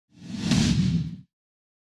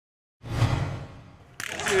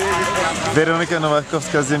Weronika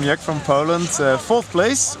Nowakowska-Ziemniak from Poland, fourth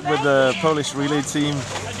place with the Polish relay team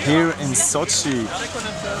here in Sochi.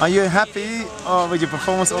 Are you happy with your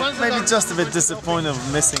performance, or maybe just a bit disappointed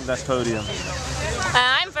of missing that podium?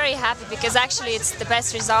 I'm very happy because actually it's the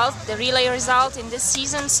best result, the relay result in this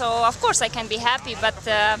season, so of course I can be happy, but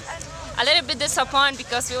a little bit disappointed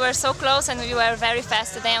because we were so close and we were very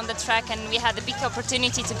fast today on the track, and we had a big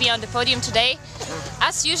opportunity to be on the podium today,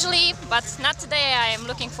 as usually, but not today. I am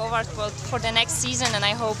looking forward for the next season, and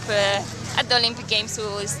I hope at the Olympic Games we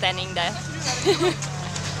will be standing there.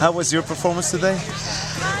 How was your performance today?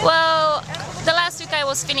 Well, the last week I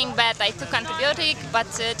was feeling bad. I took antibiotic,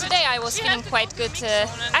 but today I was feeling quite good.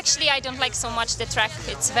 Actually, I don't like so much the track.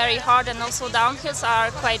 It's very hard, and also downhills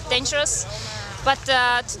are quite dangerous. But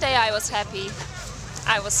today I was happy.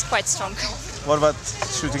 I was quite strong. What about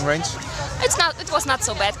shooting range? It was not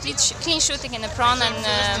so bad. Clean shooting in the prawn,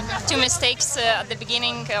 and two mistakes at the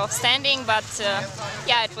beginning of standing. But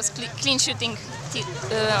yeah, it was clean shooting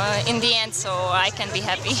in the end, so I can be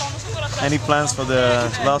happy. Any plans for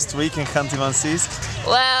the last week in Ganti-Van-Seest?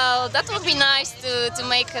 Well, that would be nice to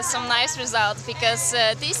make some nice results, because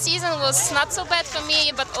this season was not so bad for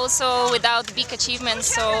me, but also without big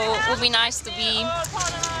achievements, so it would be nice to be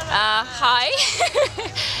high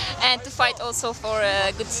and to fight also for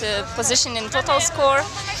a good position in total score.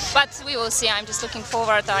 But we will see. I'm just looking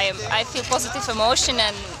forward. I feel positive emotion,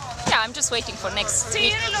 and yeah, I'm just waiting for next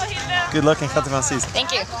week. Good luck in Ganti-Van-Seest.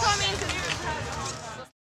 Thank you.